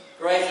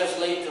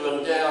 graciously to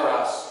endow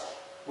us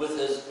with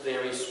his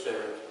very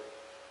Spirit,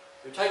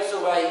 who takes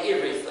away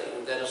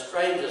everything that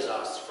estranges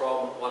us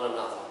from one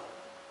another.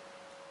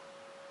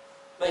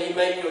 May he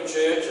make your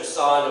church a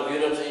sign of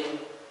unity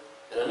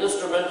and an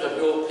instrument of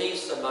your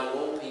peace among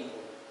all people.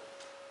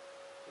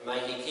 May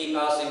he keep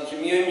us in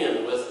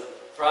communion with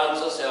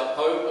Francis, our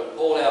Pope, and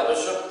Paul, our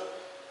Bishop,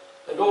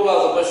 and all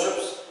other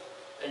bishops,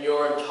 and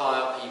your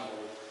entire people.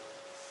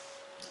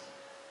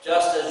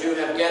 Just as you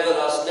have gathered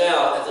us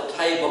now at the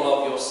table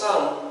of your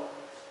Son,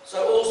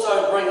 so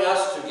also bring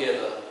us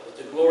together with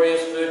the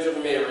glorious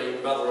Virgin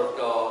Mary, Mother of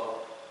God,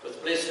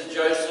 with blessed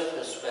Joseph,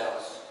 his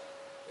spouse,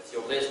 with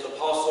your blessed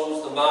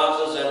apostles, the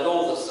martyrs, and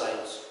all the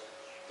saints,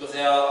 with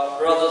our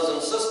brothers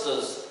and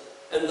sisters,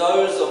 and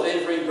those of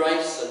every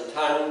race and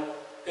tongue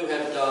who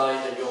have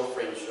died in your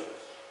friendship.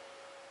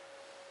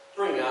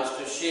 Bring us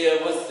to share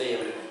with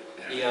them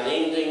the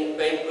unending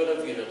banquet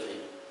of unity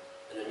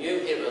in a new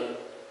heaven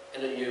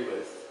and a new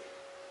earth,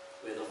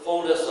 where the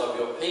fullness of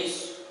your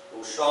peace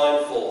will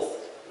shine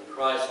forth in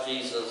Christ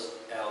Jesus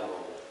our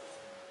Lord.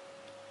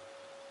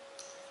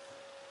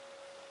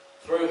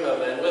 Through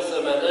him and with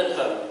him and in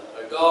him,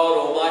 O God,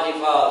 Almighty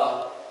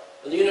Father,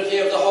 in the unity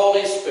of the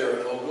Holy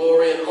Spirit, all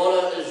glory and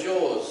honour is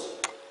yours,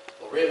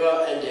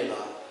 forever and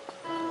ever.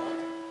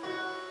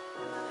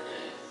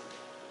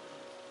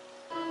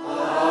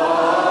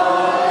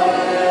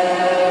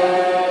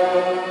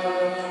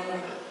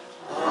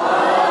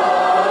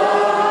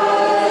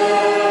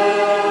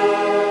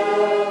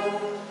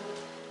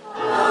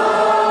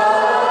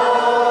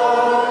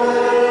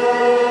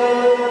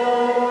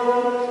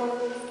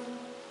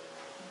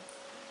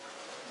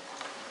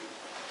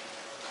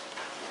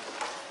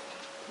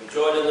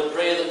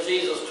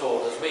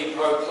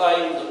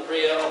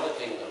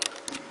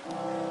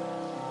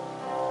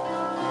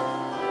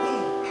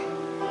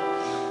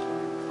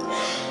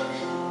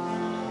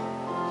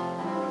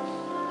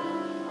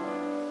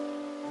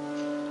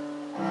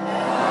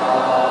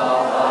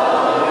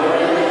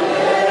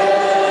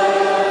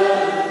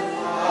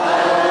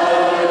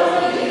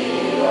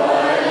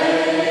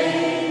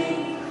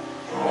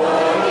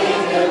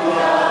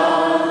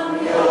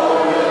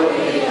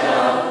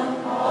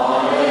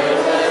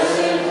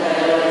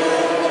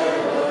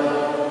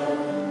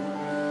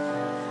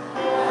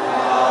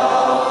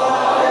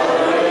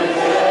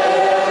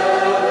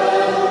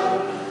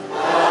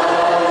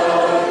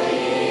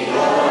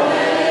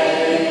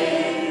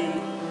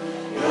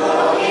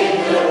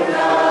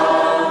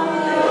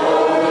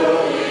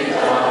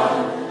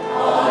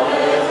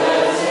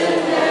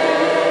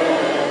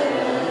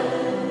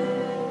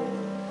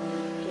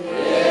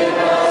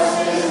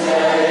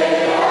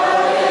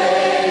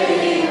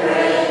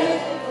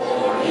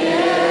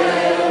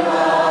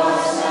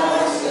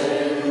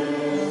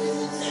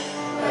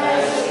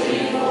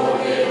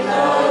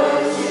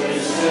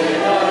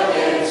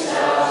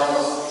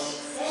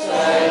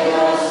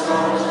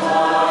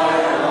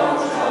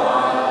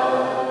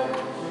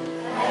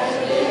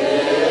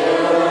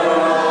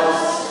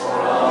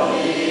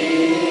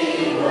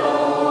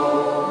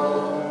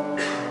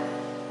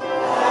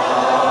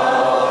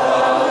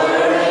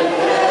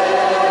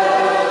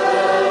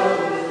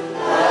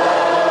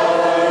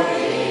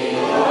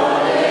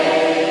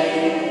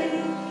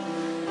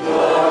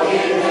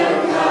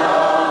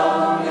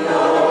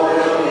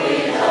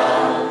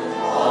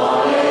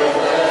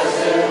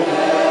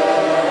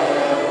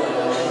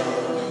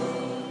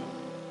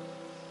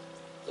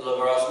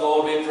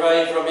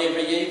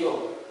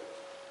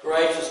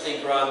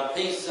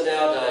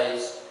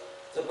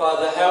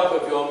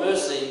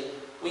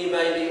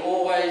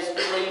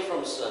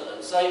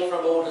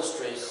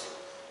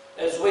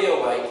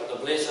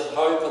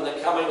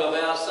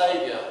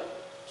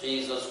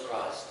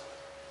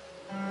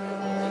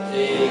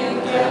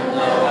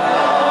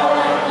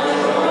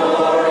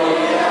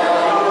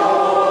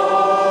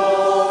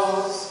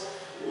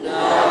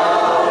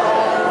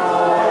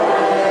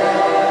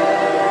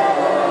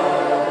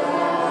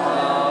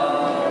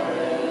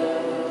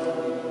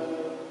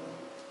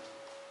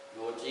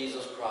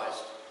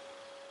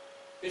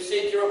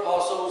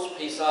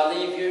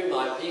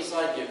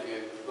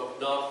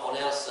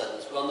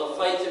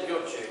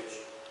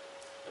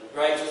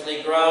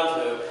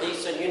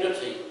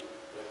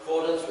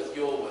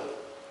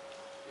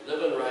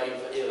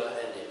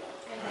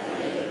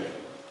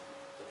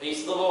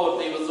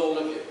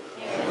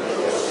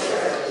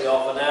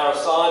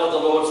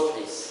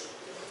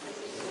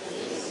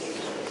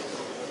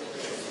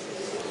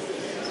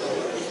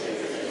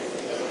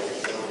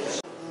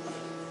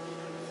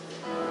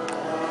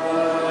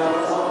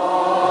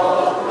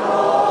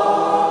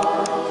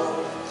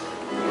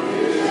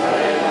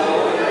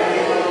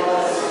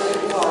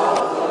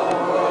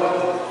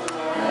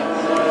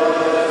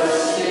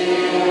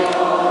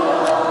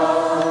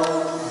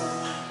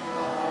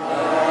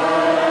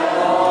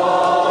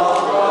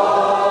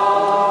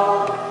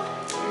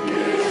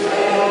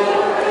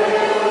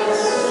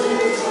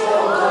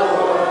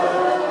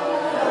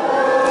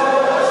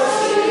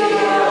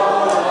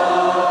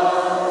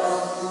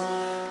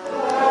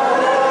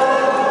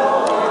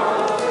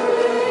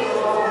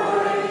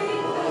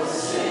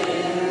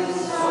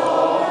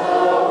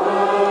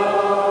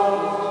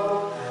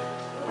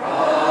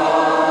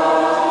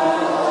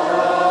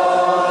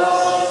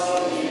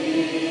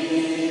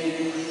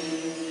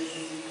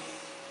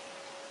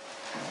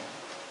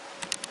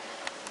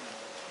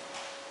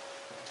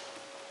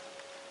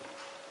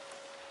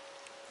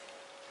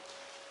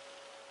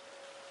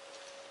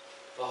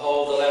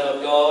 Behold the Lamb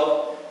of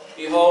God.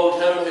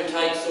 Behold him who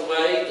takes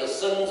away the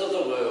sins of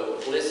the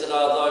world. Blessed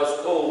are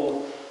those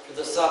called to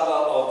the supper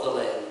of the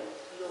Lamb.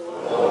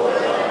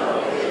 Lord,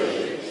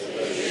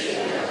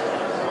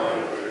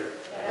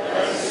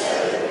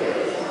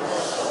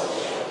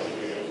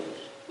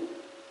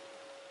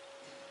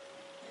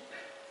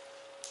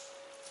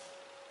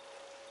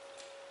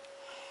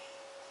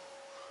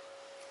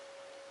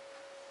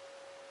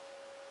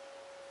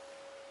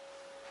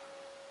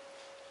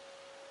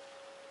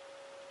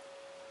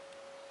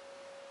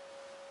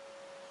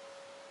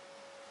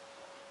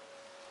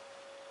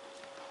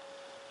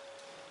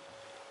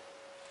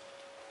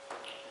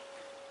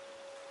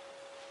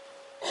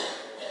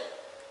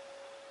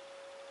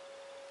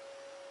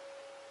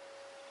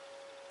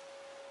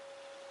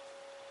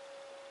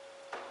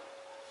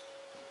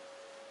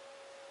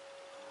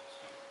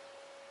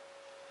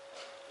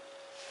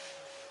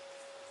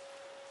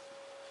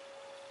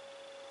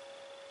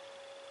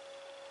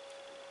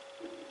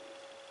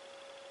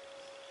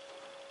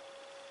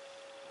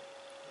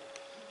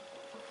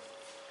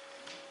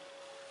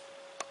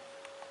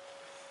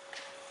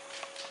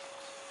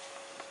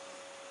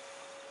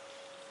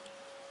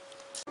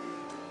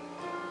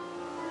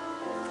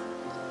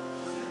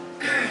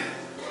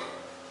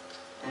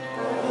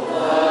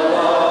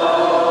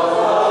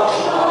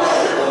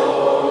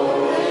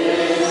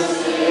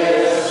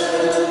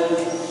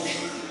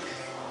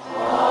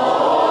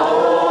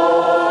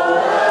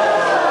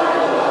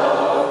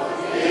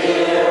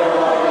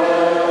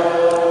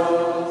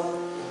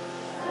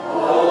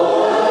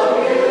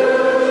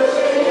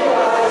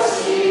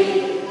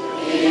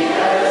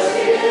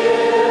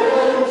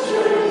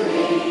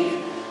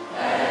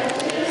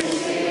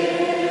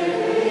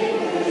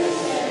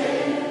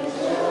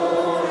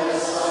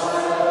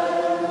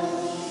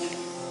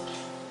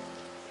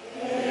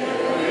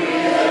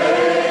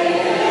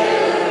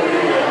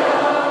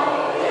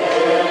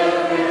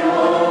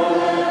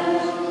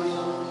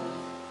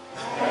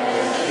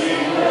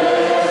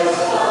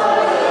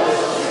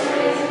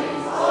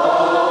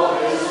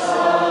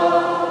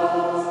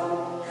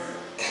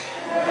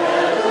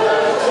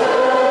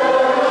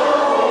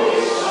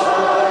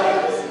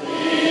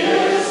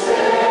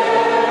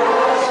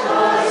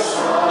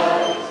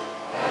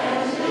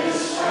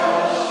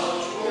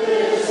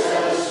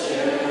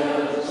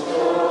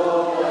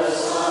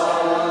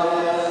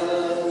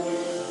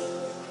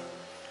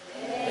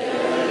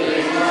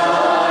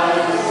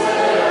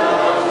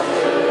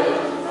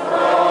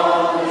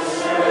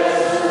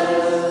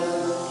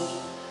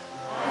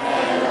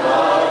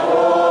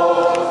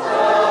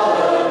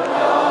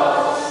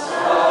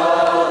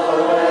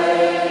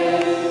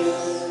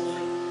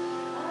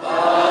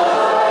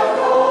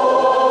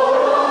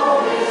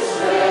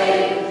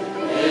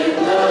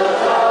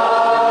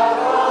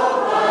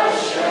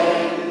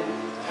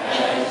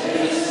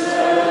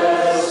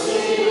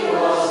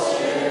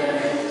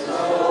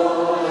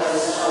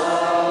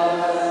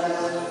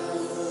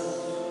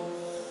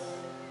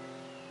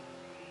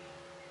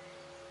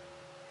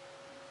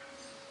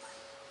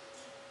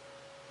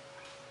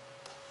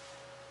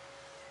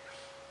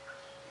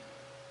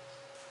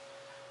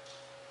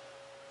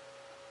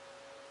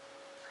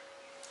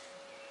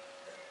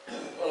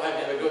 Well, I hope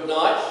you have a good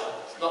night.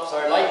 It's not so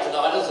late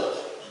tonight, is it?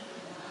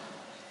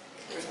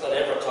 Just not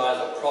advertise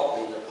it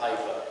properly in the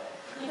paper.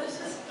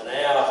 An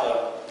hour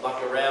to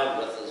muck around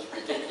with is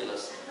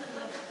ridiculous.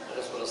 I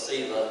just want to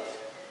see the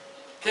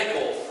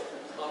kick-off,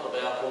 not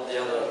about all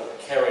the other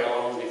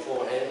carry-on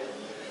beforehand.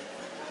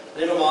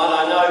 Never mind,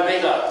 I know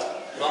better.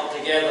 Not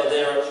together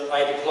there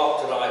at 8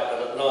 o'clock tonight,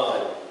 but at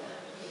 9.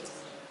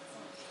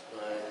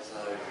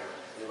 So,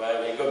 anyway,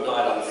 it'll be a good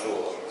night, I'm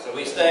sure. So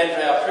we stand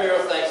for our prayer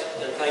of thanks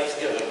and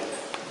thanksgiving.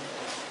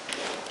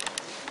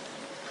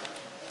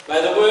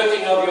 May the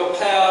working of your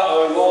power,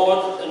 O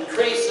Lord,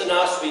 increase in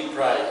us, we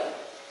pray,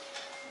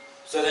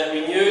 so that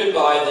renewed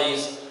by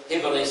these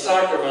heavenly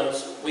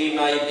sacraments, we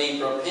may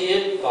be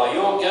prepared by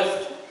your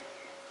gift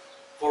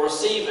for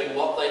receiving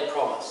what they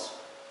promise.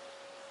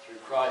 Through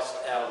Christ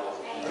our Lord.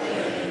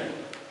 Amen.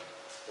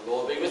 The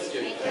Lord be with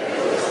you.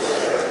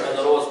 And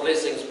the Lord's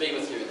blessings be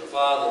with you, the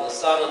Father, the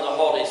Son, and the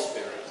Holy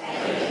Spirit.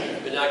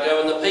 Amen. We now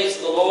go in the peace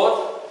of the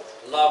Lord,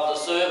 love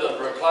to serve and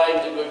proclaim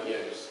the good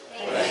news.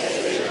 Thanks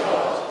be to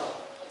God.